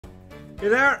Hey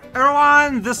there,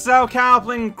 everyone! This is Cal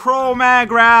playing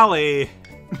CroMag Rally.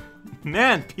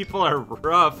 Man, people are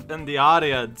rough in the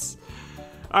audience.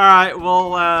 Alright,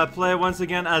 we'll play once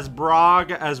again as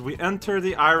Brog as we enter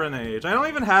the Iron Age. I don't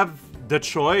even have the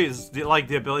choice, the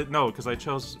ability. No, because I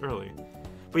chose early.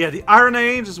 But yeah, the Iron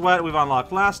Age is what we've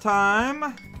unlocked last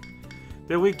time.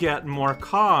 Did we get more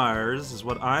cars, is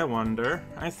what I wonder.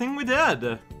 I think we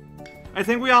did. I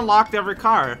think we unlocked every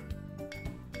car.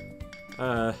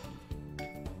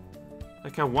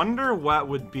 Like, I wonder what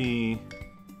would be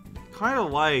kind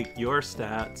of like your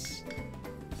stats.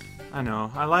 I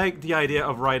know. I like the idea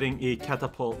of riding a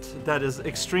catapult. That is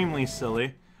extremely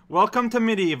silly. Welcome to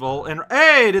Medieval. And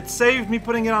hey, it saved me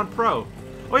putting it on Pro.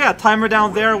 Oh yeah, timer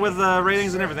down there with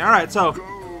ratings and everything. Alright, so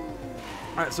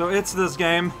it's this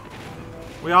game.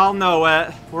 We all know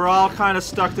it. We're all kind of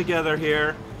stuck together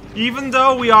here. Even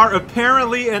though we are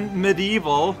apparently in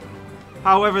Medieval,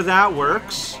 however that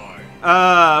works.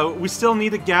 We still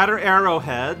need to gather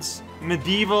arrowheads.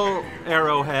 Medieval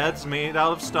arrowheads made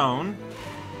out of stone.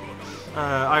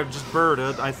 I've just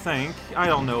birded, I think. I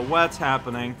don't know what's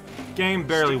happening. Game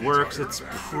barely works. It's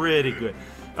pretty good.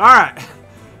 Alright.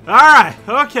 Alright.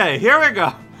 Okay, here we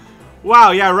go. Wow,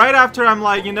 yeah, right after I'm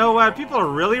like, you know what? People are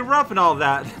really rough and all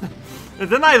that. And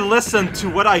then I listened to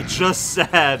what I just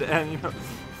said, and, you know,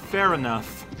 fair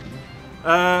enough.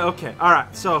 Okay,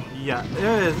 alright, so, yeah,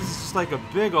 this is just like a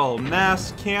big old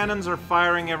mess. Cannons are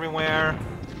firing everywhere.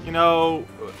 You know,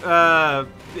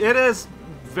 it is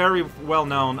very well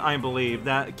known, I believe,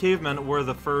 that cavemen were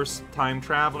the first time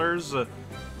travelers,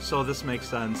 so this makes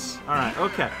sense. Alright,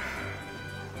 okay.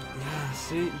 Yeah,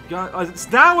 see, you got,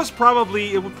 that was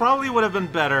probably, it probably would have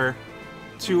been better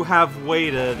to have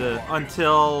waited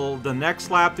until the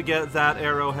next lap to get that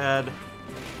arrowhead.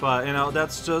 But, you know,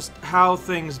 that's just how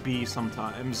things be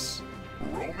sometimes.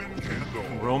 Roman candle.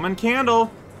 Roman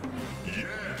candle. Yeah.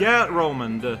 Get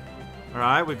Romaned.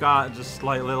 Alright, we got just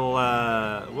like little,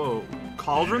 whoa,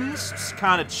 cauldrons. Just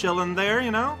kind of chilling there, you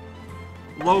know?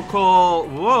 Local,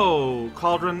 whoa,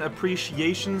 cauldron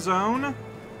appreciation zone.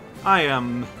 I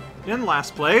am in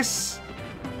last place.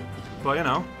 But, you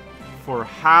know, for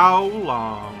how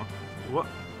long? What?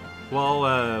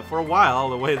 Well, for a while,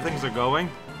 the way things are going.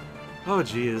 Oh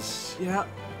jeez, yeah,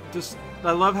 just,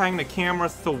 I love having the camera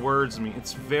towards me,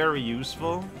 it's very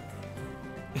useful.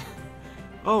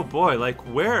 Oh boy, like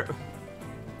where,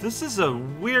 this is a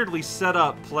weirdly set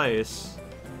up place.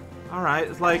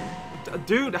 Alright, like,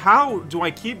 dude, how do I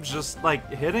keep just like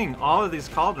hitting all of these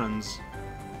cauldrons?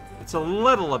 It's a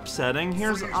little upsetting.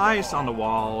 Here's ice on the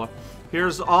wall.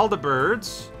 Here's all the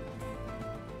birds.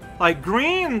 Like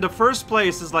green, the first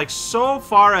place is like so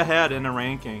far ahead in the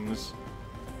rankings.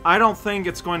 I don't think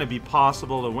it's going to be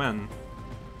possible to win.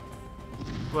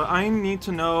 But I need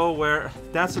to know where...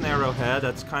 That's an arrowhead.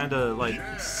 That's kind of, like,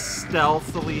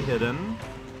 stealthily hidden.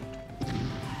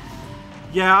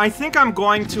 Yeah, I think I'm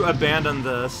going to abandon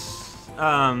this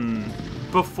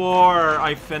before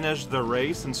I finish the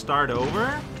race and start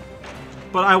over.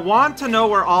 But I want to know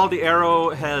where all the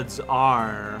arrowheads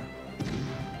are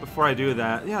before I do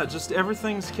that. Yeah, just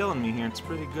everything's killing me here. It's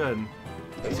pretty good.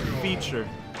 It's a feature.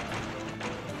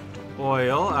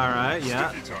 Oil, alright,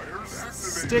 yeah.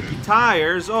 Sticky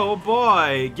tires, oh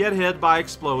boy! Get hit by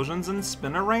explosions and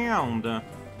spin around.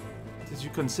 Did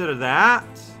you consider that?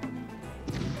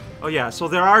 Oh yeah, so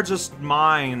there are just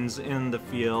mines in the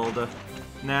field,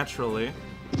 naturally.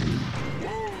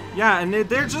 Yeah, and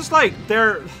they're just like,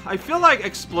 I feel like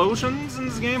explosions in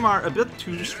this game are a bit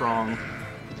too strong.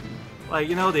 Like,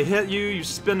 you know, they hit you, you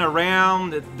spin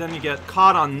around, then you get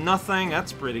caught on nothing.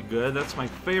 That's pretty good, that's my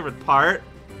favorite part.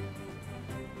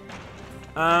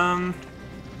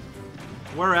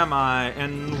 Where am I,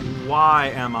 and why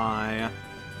am I?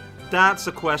 That's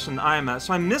the question I'm at.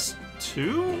 So I missed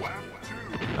 2?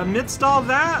 Amidst all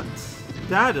that?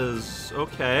 That is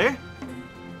okay.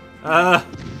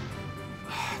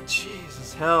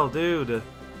 Jesus hell, dude.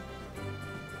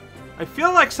 I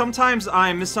feel like sometimes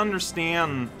I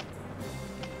misunderstand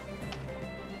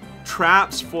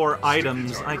traps for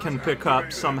items I can pick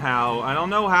up somehow. I don't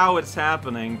know how it's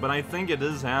happening, but I think it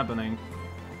is happening.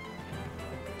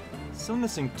 Still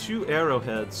missing 2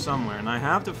 arrowheads somewhere, and I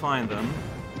have to find them.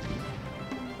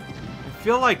 I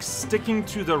feel like sticking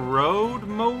to the road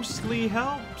mostly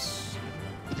helps.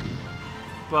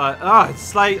 But,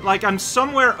 it's like I'm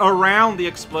somewhere around the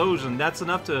explosion. That's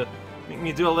enough to make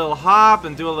me do a little hop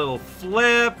and do a little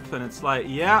flip, and it's like,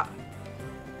 yeah,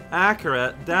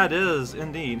 accurate. That is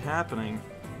indeed happening.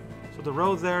 So the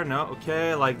road there, no,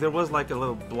 okay, like there was like a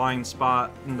little blind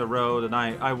spot in the road, and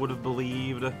I would have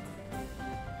believed.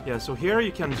 Yeah, so here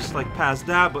you can just like pass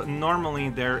that, but normally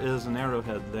there is an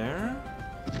arrowhead there.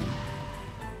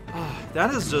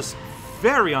 That is just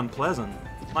very unpleasant.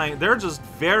 Like, they're just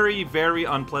very, very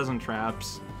unpleasant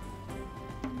traps.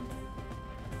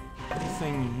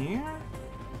 Anything here?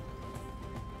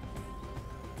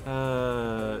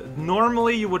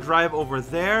 Normally you would drive over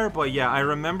there, but yeah, I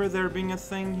remember there being a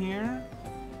thing here.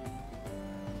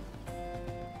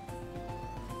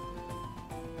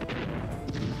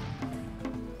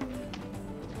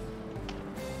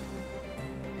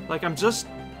 Like, I'm just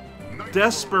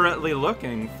desperately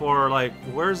looking for, like,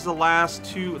 where's the last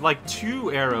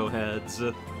two arrowheads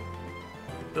that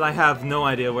I have no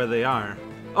idea where they are.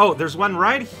 Oh, there's one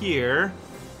right here.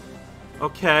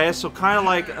 Okay, so kind of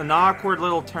like an awkward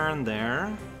little turn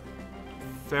there.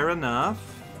 Fair enough.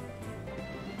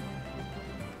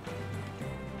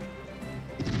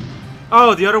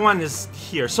 Oh, the other one is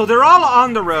here. So they're all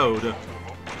on the road.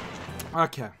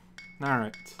 Okay.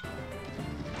 Alright.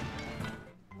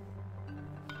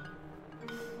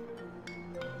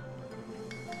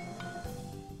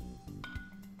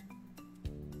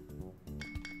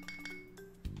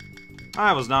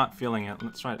 I was not feeling it.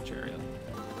 Let's try the chariot.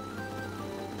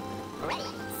 Ready,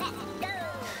 set, go!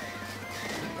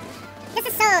 This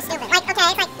is so stupid. Like, okay,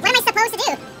 it's like, what am I supposed to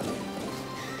do?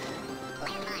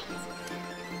 Landmines.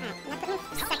 That put me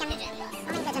second. Oh my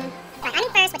goodness. Right, I'm in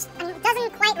first, which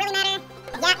doesn't quite really matter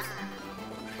yet.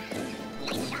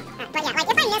 Nice shot. But yeah, like,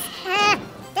 if I miss,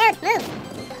 dude, move.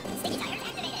 Sticky tires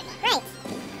activated. Great.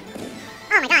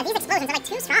 Oh my god, these explosions are like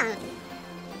too strong.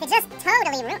 They just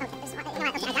totally ruin. Okay, you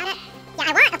know what? Okay, I got it. Yeah,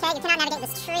 I want. Okay, you cannot navigate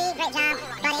this tree. Great job,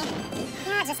 buddy.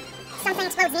 Yeah, just something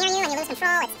explodes near you and you lose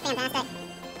control. It's fantastic.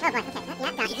 Oh boy. Okay.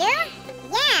 Yeah, got you.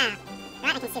 Yeah.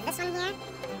 Right, I can see this one here.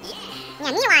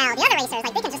 Yeah. Meanwhile, the other racers,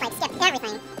 like, they can just like skip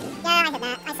everything. Yeah, I hit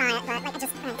that. I saw it, but like, it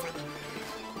just. It's fine.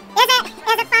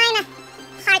 Is it fine?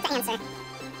 Hard to answer.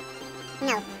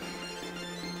 No.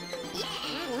 Yeah.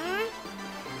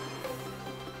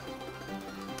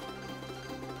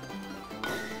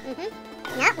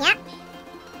 Nope. Yeah.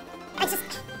 I just...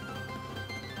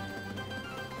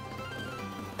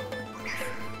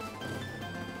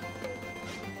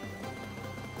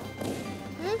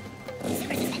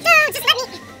 Dude, just let me...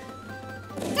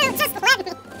 Dude, just let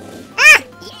me... Ah!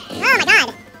 Oh my god!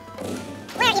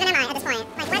 Where even am I at this point?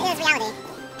 Like, what is reality?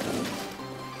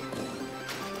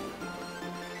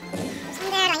 There's one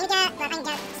there that I need to get, but I'm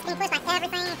just being pushed by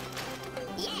everything.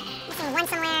 Missing one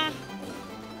somewhere.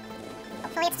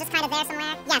 Hopefully it's just kind of there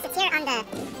somewhere. Yes, it's here on the...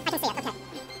 I can see it, okay.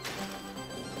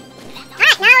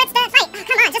 Alright, now it's the fight. Oh,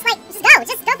 come on,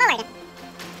 just go forward.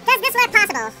 Does this look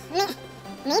possible?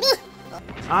 Maybe?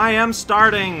 I am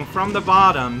starting from the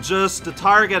bottom, just the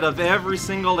target of every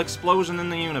single explosion in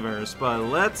the universe. But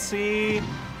let's see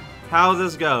how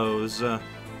this goes.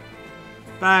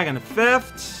 Back in the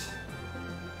fifth.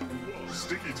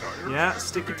 Sticky tire. Yeah,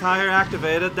 sticky tire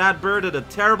activated. That bird did a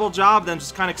terrible job, then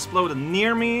just kind of exploded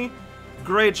near me.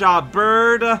 Great job,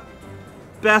 bird.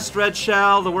 Best red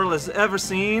shell the world has ever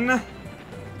seen.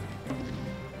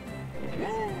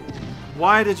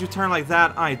 Why did you turn like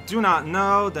that? I do not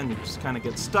know. Then you just kind of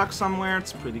get stuck somewhere.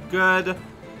 It's pretty good.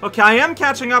 Okay, I am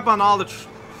catching up on all the...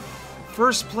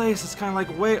 First place is kind of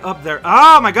like way up there.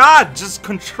 Oh my god! Just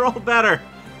control better.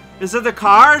 Is it the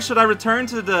car? Should I return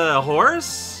to the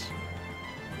horse?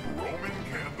 Roman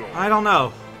candle. I don't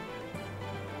know.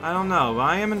 I don't know.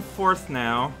 I am in fourth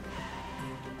now.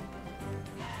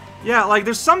 Yeah, like,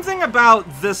 there's something about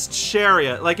this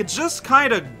chariot. Like, it just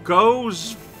kind of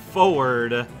goes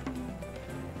forward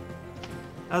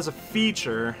as a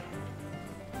feature.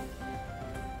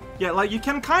 Yeah, like, you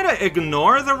can kind of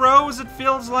ignore the rows, it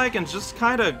feels like, and just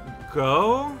kind of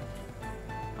go.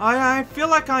 I feel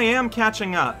like I am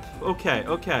catching up. Okay,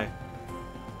 okay.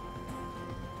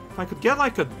 If I could get,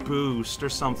 like, a boost or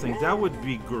something, that would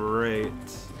be great.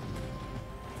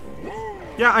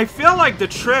 Yeah, I feel like the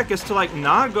trick is to, like,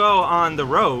 not go on the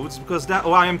roads, because that...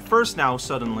 Well, I am first now,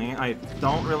 suddenly. I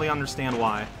don't really understand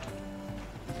why.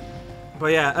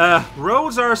 But yeah,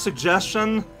 roads are a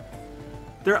suggestion.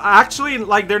 They're actually,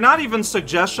 like, they're not even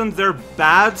suggestions, they're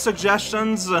bad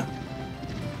suggestions.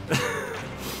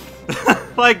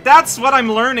 Like, that's what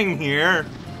I'm learning here.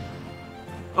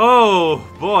 Oh,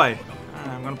 boy.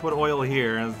 I'm gonna put oil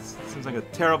here. It seems like a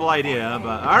terrible idea,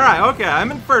 but... Alright, okay,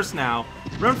 I'm in first now.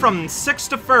 Run from 6th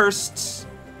to 1st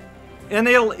in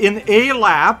a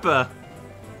lap.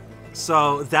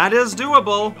 So, that is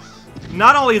doable.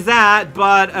 Not only that,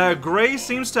 but Gray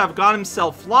seems to have got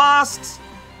himself lost.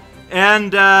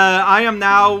 And I am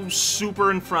now super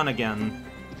in front again.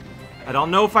 I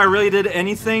don't know if I really did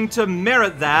anything to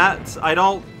merit that. I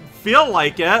don't feel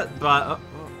like it, but...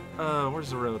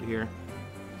 where's the road here?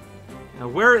 Now,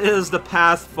 where is the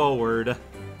path forward?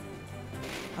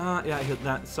 Yeah, I hit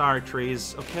that. Sorry,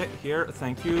 trees. Okay, here.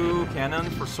 Thank you, Cannon,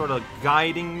 for sort of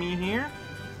guiding me here.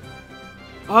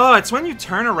 Oh, it's when you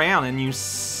turn around and you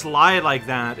slide like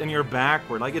that and you're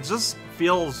backward. Like, it just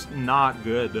feels not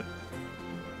good.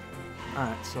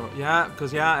 Alright, so, yeah,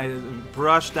 because, yeah, I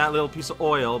brushed that little piece of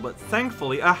oil, but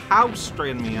thankfully, a house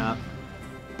straightened me up.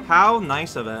 How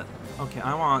nice of it. Okay,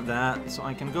 I want that so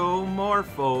I can go more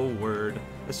forward.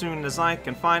 As soon as I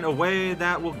can find a way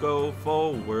that will go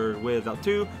forward without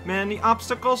too many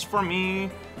obstacles for me.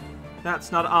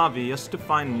 That's not obvious to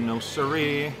find, no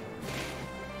siree.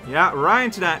 Yeah, right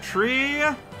into that tree.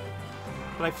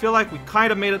 But I feel like we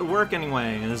kind of made it work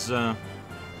anyway. This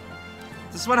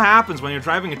is what happens when you're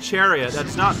driving a chariot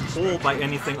that's not pulled by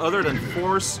anything other than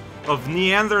force of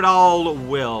Neanderthal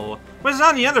will. But it's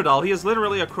not Neanderthal, he is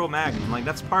literally a Cro-Magnon. Like,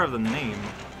 that's part of the name.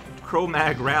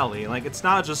 CroMag Rally. Like, it's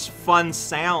not just fun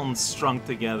sounds strung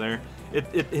together.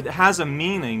 It has a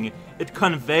meaning. It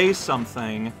conveys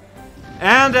something.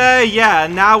 And, yeah,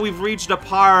 now we've reached a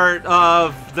part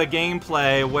of the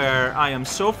gameplay where I am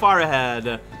so far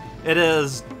ahead, it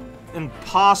is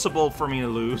impossible for me to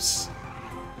lose.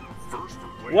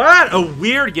 What a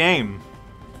weird game.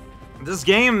 This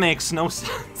game makes no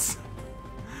sense.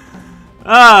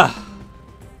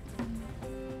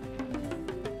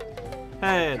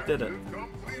 Hey, it did it.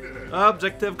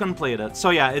 Objective completed.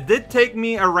 So yeah, it did take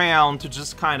me around to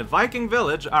just kind of Viking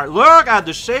Village. Alright, look at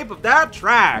the shape of that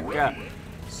track.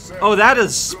 Oh, that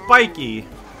is spiky.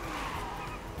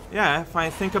 Yeah, if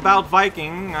I think about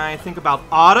Viking, I think about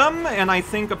autumn, and I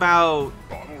think about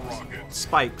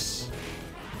spikes.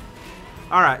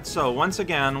 Alright, so once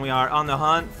again, we are on the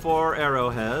hunt for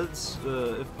arrowheads,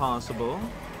 if possible.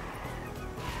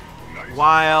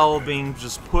 While being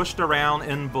just pushed around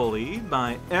and bullied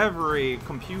by every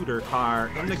computer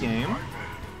car in the game.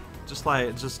 Just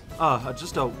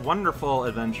a wonderful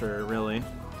adventure, really.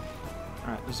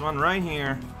 Alright, there's one right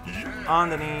here,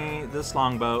 underneath this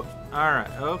longboat.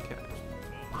 Alright, okay.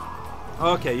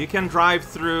 Okay, you can drive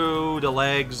through the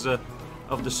legs of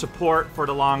the support for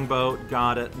the longboat.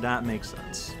 Got it, that makes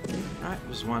sense. Alright,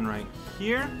 there's one right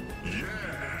here.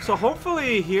 So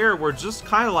hopefully here we're just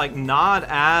kind of like not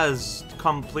as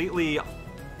completely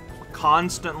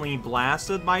constantly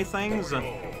blasted by things.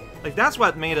 Like, that's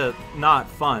what made it not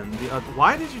fun.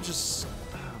 Why did you just...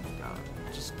 Oh my god.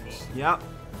 Yep.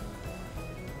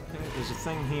 Okay, there's a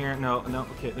thing here. No,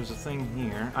 okay, there's a thing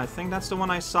here. I think that's the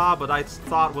one I saw, but I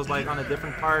thought was like on a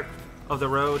different part of the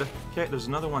road. Okay, there's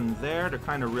another one there. They're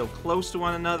kind of real close to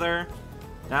one another.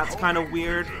 That's kind of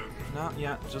weird. No,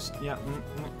 yeah, just, yeah,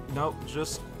 no,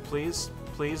 just... Please,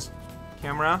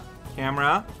 camera.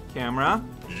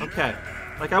 Okay.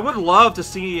 Like, I would love to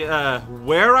see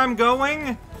where I'm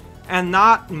going and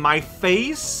not my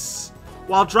face.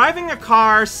 While driving a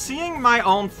car, seeing my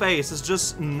own face is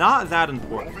just not that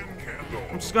important.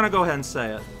 I'm just gonna go ahead and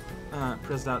say it.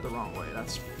 Press that the wrong way.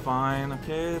 That's fine.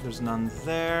 Okay, there's none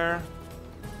there.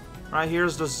 Right,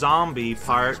 here's the zombie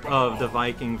part of the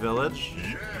Viking village.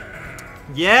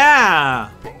 Yeah!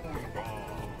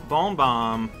 Bone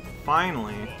bomb.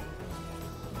 Finally.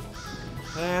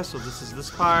 Okay, so this is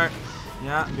this part.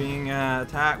 Yeah, being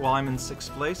attacked while I'm in 6th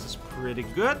place is pretty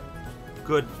good.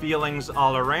 Good feelings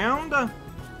all around.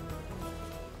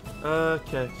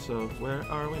 Okay, so where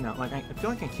are we now? Like, I feel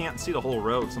like I can't see the whole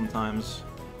road sometimes.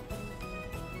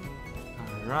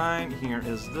 Alright, here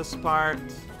is this part.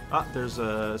 Ah, there's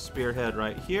a spearhead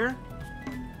right here.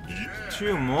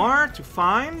 2 more to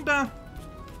find.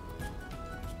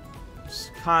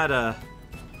 Just kinda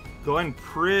going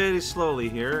pretty slowly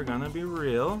here, gonna be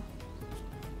real.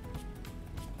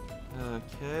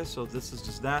 Okay, so this is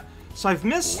just that. So I've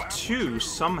missed 2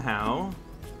 somehow.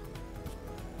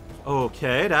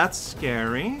 Okay, that's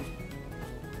scary.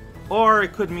 Or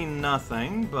it could mean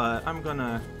nothing, but I'm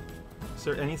gonna... Is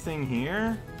there anything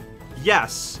here?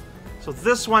 Yes! So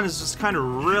this one is just kind of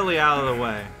really out of the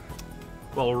way.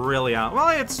 Well, really out. Well,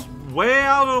 it's way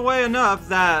out of the way enough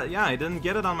that, yeah, I didn't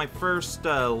get it on my first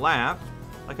lap.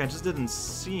 Like, I just didn't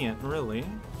see it, really.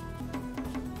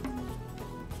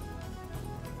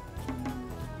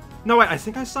 No, wait, I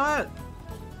think I saw it.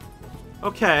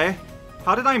 Okay.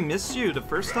 How did I miss you the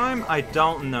first time? I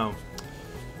don't know.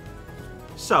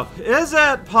 So, is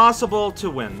it possible to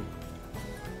win?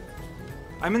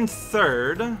 I'm in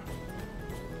 3rd.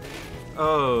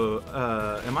 Oh,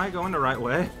 am I going the right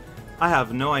way? I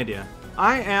have no idea.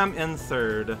 I am in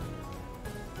 3rd.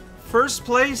 1st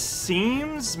place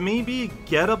seems maybe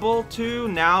gettable too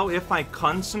now if I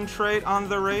concentrate on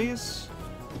the race.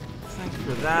 Thank you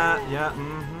for that. Yeah,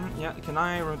 yeah, can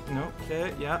I... No,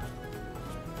 okay, yeah.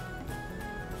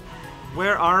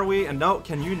 Where are we? And no,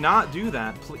 can you not do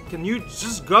that? Can you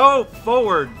just go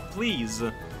forward, please?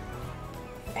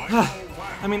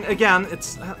 I mean, again,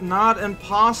 it's not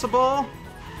impossible,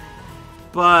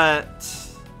 but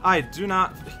I do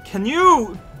not... Can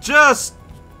you just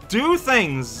do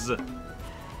things?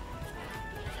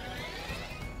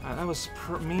 That was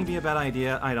maybe a bad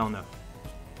idea. I don't know.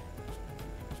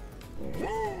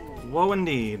 Whoa,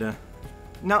 indeed.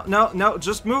 No, no, no,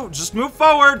 just move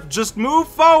forward! Just move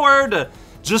forward!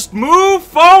 Just move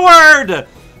forward!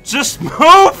 Just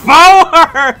move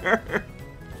forward!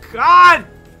 God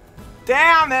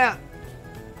damn it!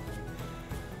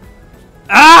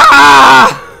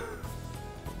 Ah!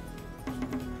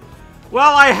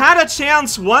 Well, I had a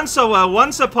chance once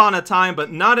upon a time,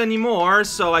 but not anymore,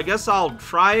 so I guess I'll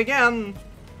try again.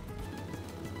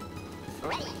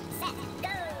 Ready, set, go!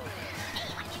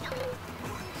 Hey, watch me go!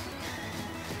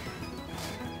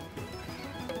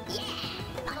 Yeah!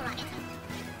 Bottle rocket!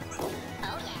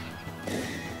 Oh yeah!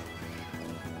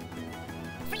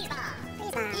 Freeze bomb!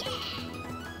 Freeze bomb! Yeah!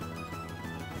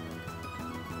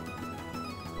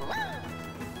 Whoa!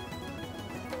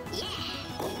 Yeah!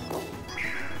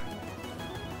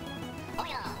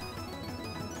 Oil!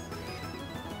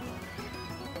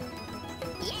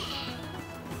 Yeah!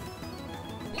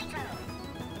 Nitro!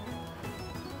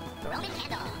 Roman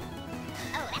candle!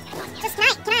 Oh, that's gonna cost you. Just,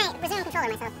 can I resume control of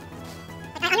myself?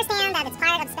 Like, I understand that it's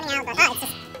part of spinning out, but, oh, it's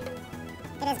just...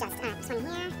 It is just. Alright, this one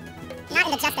here. Not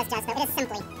in the just as just, though. It is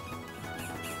simply.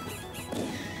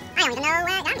 I don't even know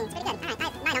where it got me. It's pretty good. Alright,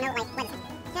 I don't know, like, what is it?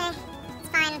 Okay, it's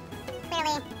fine.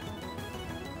 Clearly.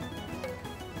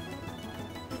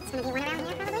 It's gonna be one around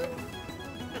here, probably?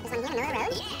 Alright, there's one here in the middle of the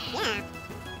road. Yeah.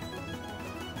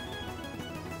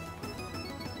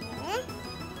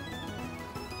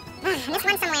 I missed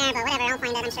one somewhere, but whatever, I'll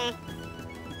find it, I'm sure.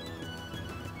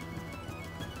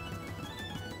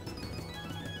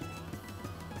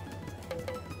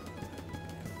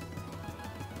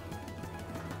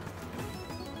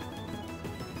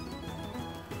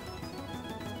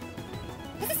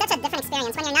 This is such a different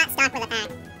experience when you're not stuck with a pack.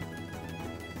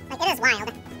 Like, it is wild.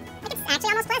 Like, it's actually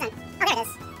almost pleasant. Oh, there it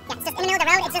is. Yeah, it's just in the middle of the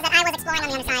road, it's just that I was exploring on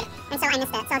the other side, and so I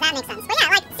missed it, so that makes sense. But yeah,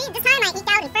 like, see, this time I eked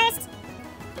out in first.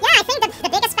 Yeah, I think the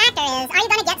biggest factor is, are you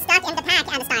gonna get stuck in the pack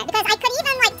at the start? Because I could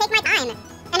even, like, take my time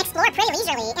and explore pretty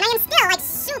leisurely, and I am still, like,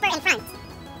 super in front.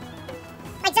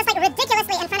 Like, just, like,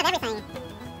 ridiculously in front of everything.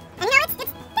 And, you know, it's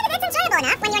enjoyable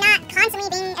enough when you're not constantly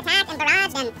being attacked and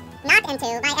barraged and knocked into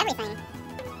by everything.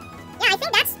 Yeah, I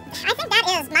think that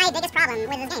is my biggest problem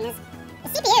with this game, is the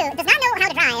CPU does not know how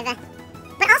to drive,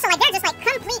 but also, like, they're just, like,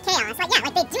 complete chaos. Like, yeah,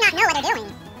 like, they do not know what they're doing.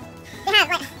 They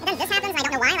have, like, and then this happens, I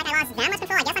don't know why, like, I lost that much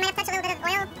control. I guess I might have touched a little bit of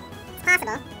oil. It's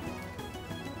possible.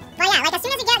 But yeah, like, as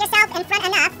soon as you get yourself in front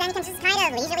enough, then you can just kind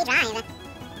of leisurely drive.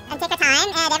 And take your time,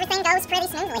 and everything goes pretty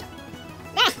smoothly.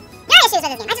 There are issues with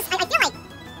this game. I feel like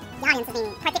the audience is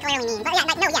being particularly mean. But yeah,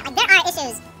 like, no, yeah, like, there are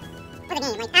issues with the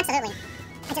game, like, absolutely.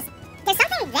 There's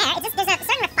something there, there's a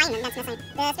certain refinement that's missing.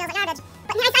 This feels like garbage.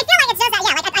 But I feel like it's just that,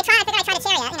 yeah, like, I figure I try to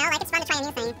chariot, you know, like, it's fun to try a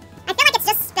new thing. I feel like it's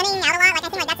just spinning out a lot, like,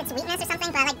 I think, like, that's its weakness or something,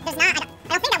 but, like, there's not, I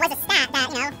don't think that was a stat that,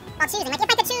 you know, while choosing. Like,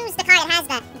 if I could choose the card that has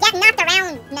the get knocked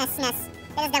aroundness,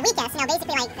 that is the weakest, you know,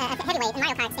 basically, like, heavyweight in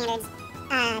Mario Kart standards,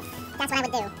 that's what I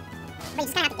would do. But you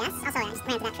just kind of have to guess. Also, I just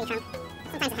ran into that tree trunk.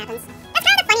 Sometimes it happens. That's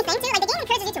kind of the funny thing, too. Like, the game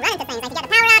encourages you to run into things. Like, you get the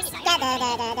power-ups, get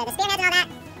the spearheads and all that.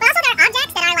 But also, there are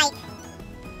objects that are, like...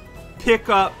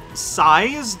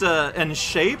 Pick-up-sized and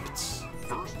shaped.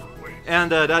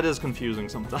 And that is confusing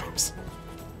sometimes.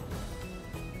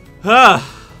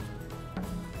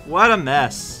 What a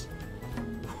mess.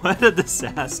 What a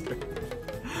disaster.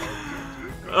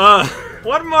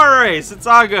 One more race. It's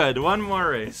all good. One more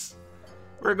race.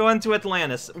 We're going to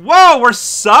Atlantis. Whoa, we're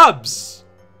subs!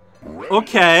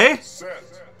 Okay.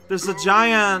 There's a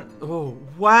giant... Oh,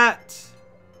 what?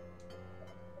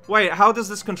 Wait, how does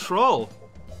this control?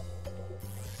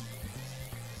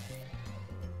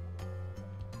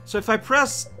 So if I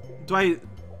press...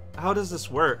 How does this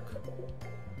work?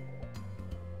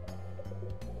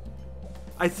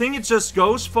 I think it just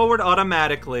goes forward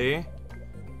automatically.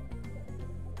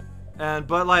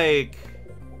 But like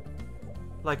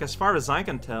as far as I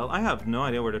can tell, I have no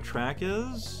idea where the track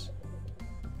is.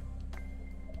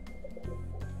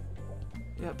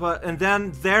 Yeah, and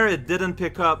then there it didn't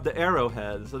pick up the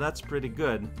arrowhead, so that's pretty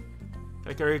good.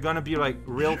 Like, are you gonna be like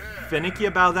real finicky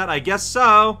about that? I guess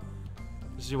so.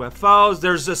 There's UFOs,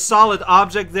 there's a solid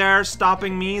object there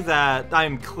stopping me that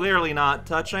I'm clearly not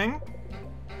touching.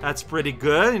 That's pretty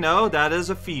good, you know, that is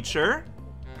a feature.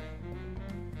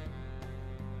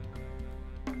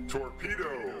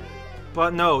 Torpedo.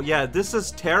 But no, yeah, this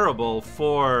is terrible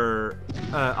for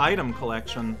item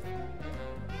collection.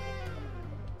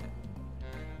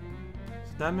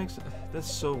 That makes...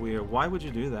 That's so weird. Why would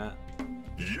you do that?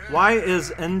 Yeah. Why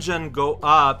is engine go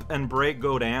up and brake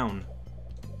go down?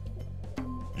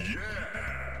 Yeah.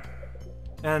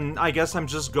 And I guess I'm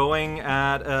just going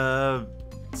at a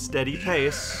steady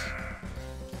pace.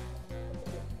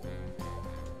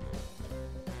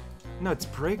 No, it's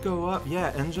brake go up.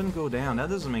 Yeah, engine go down. That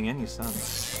doesn't make any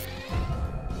sense.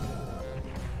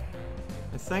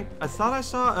 I thought I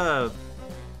saw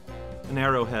an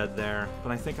arrowhead there,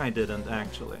 but I think I didn't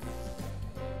actually.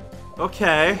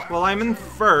 Okay, well I'm in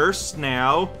first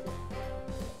now.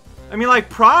 I mean, like,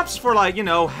 props for, like, you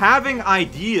know, having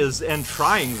ideas and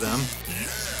trying them.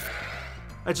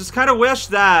 I just kind of wish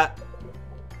that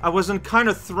I wasn't kind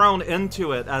of thrown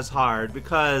into it as hard,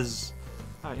 because...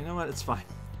 Alright, you know what? It's fine.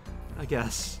 I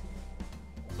guess.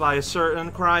 By a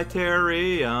certain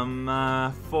criterion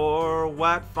for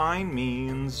what fine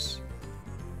means.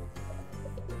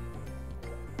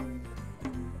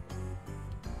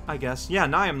 I guess. Yeah,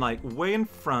 now I'm, like, way in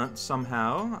front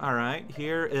somehow. Alright,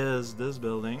 here is this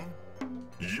building.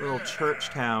 Little church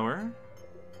tower.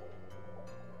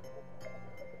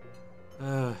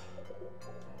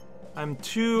 I'm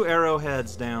 2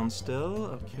 arrowheads down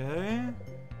still. Okay.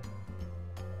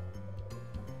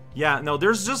 Yeah, no,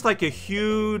 there's just like a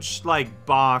huge like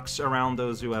box around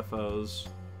those UFOs.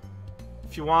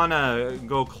 If you wanna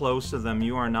go close to them,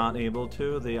 you are not able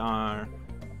to. They are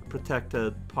a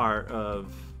protected part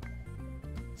of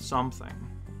something.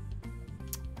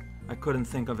 I couldn't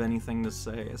think of anything to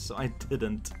say, so I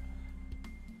didn't.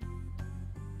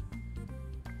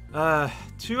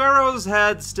 2 arrows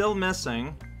head still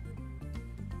missing.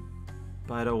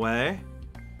 By the way.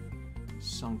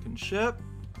 Sunken ship.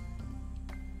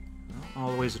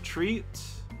 Always a treat.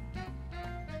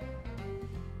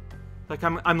 Like,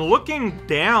 I'm looking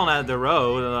down at the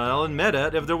road, I'll admit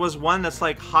it. If there was one that's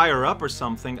like higher up or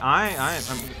something,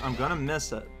 I'm gonna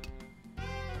miss it.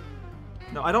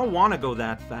 No, I don't want to go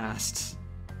that fast.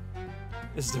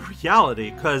 Is the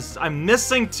reality, because I'm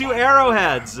missing 2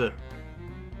 arrowheads.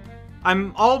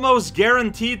 I'm almost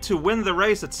guaranteed to win the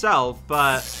race itself,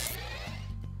 but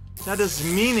that is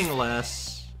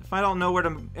meaningless if I don't know where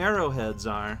the arrowheads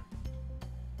are.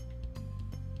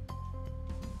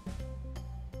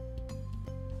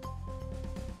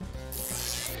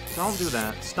 Don't do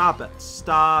that. Stop it.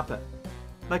 Stop it.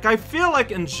 Like, I feel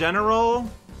like in general,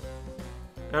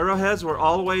 arrowheads were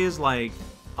always, like,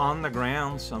 on the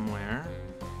ground somewhere.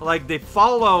 Like, they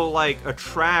follow, like, a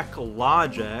track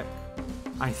logic,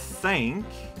 I think.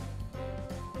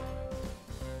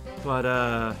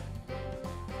 But,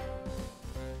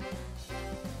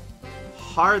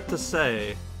 hard to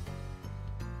say.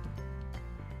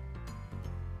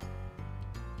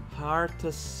 Hard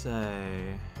to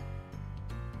say.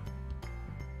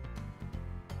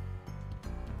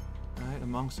 Alright,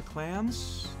 amongst the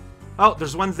clans. Oh,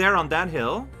 there's one there on that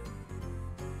hill.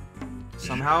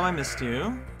 Somehow I missed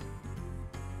you.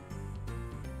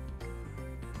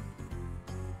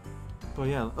 But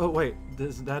yeah, oh wait,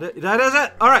 is that it? That is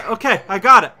it! Alright, okay, I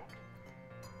got it.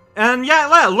 And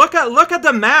yeah, look at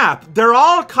the map. They're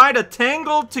all kind of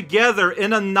tangled together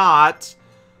in a knot,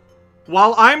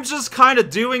 while I'm just kind of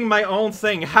doing my own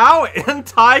thing. How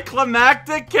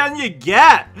anticlimactic can you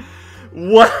get?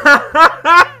 What?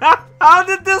 How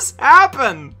did this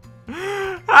happen?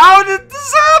 How did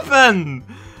this happen?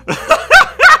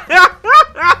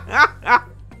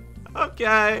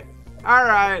 Okay.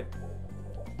 Alright.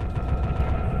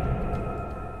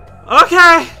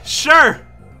 Okay, sure.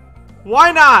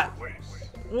 Why not?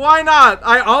 Why not?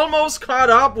 I almost caught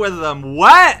up with them.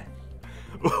 What?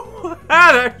 What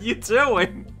are you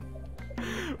doing?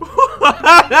 What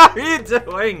are you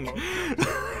doing?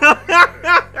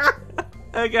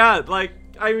 Oh god, like,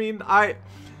 I mean, I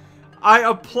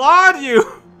applaud you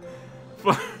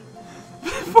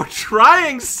for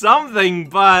trying something,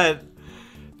 but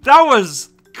that was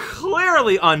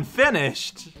clearly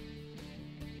unfinished.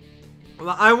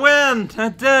 I win! I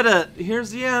did it! Here's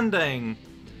the ending.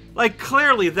 Like,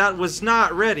 clearly that was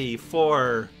not ready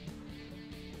for...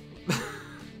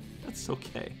 That's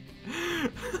okay.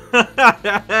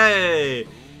 Hey!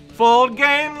 Full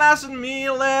game lasted me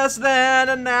less than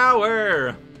an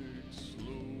hour.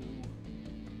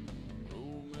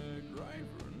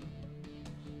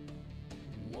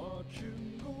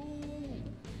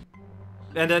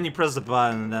 And then you press the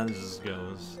button and then it just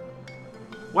goes.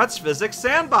 What's Physics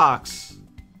Sandbox?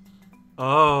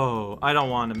 Oh, I don't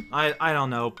want to. I don't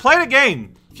know. Play the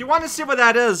game! If you want to see what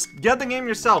that is, get the game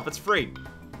yourself. It's free.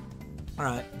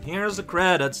 Alright, here's the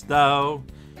credits though.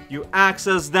 You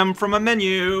access them from a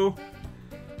menu.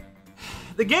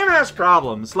 The game has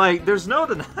problems, like, there's no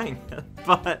denying it,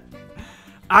 but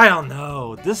I don't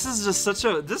know. This is just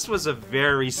this was a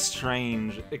very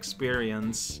strange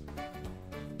experience.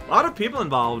 A lot of people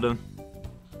involved.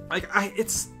 Like, it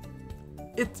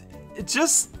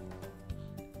just...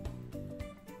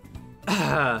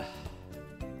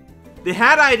 They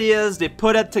had ideas, they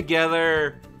put it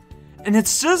together, and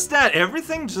it's just that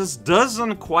everything just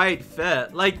doesn't quite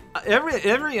fit. Like,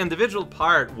 every individual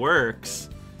part works,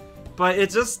 but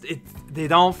they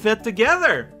don't fit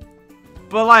together.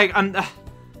 But like, I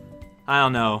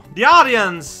don't know. The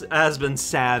audience has been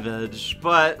savage,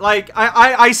 but like,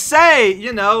 I say,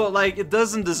 you know, like, it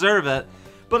doesn't deserve it.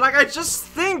 But like, I just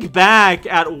think back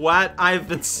at what I've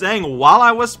been saying while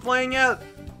I was playing it,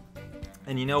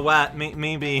 and you know what?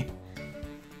 Maybe...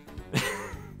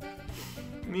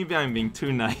 Maybe I'm being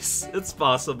too nice. It's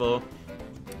possible.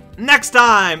 Next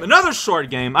time, another short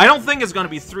game. I don't think it's gonna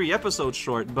be 3 episodes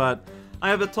short, but I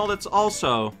have been told it's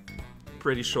also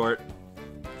pretty short.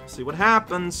 See what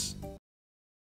happens.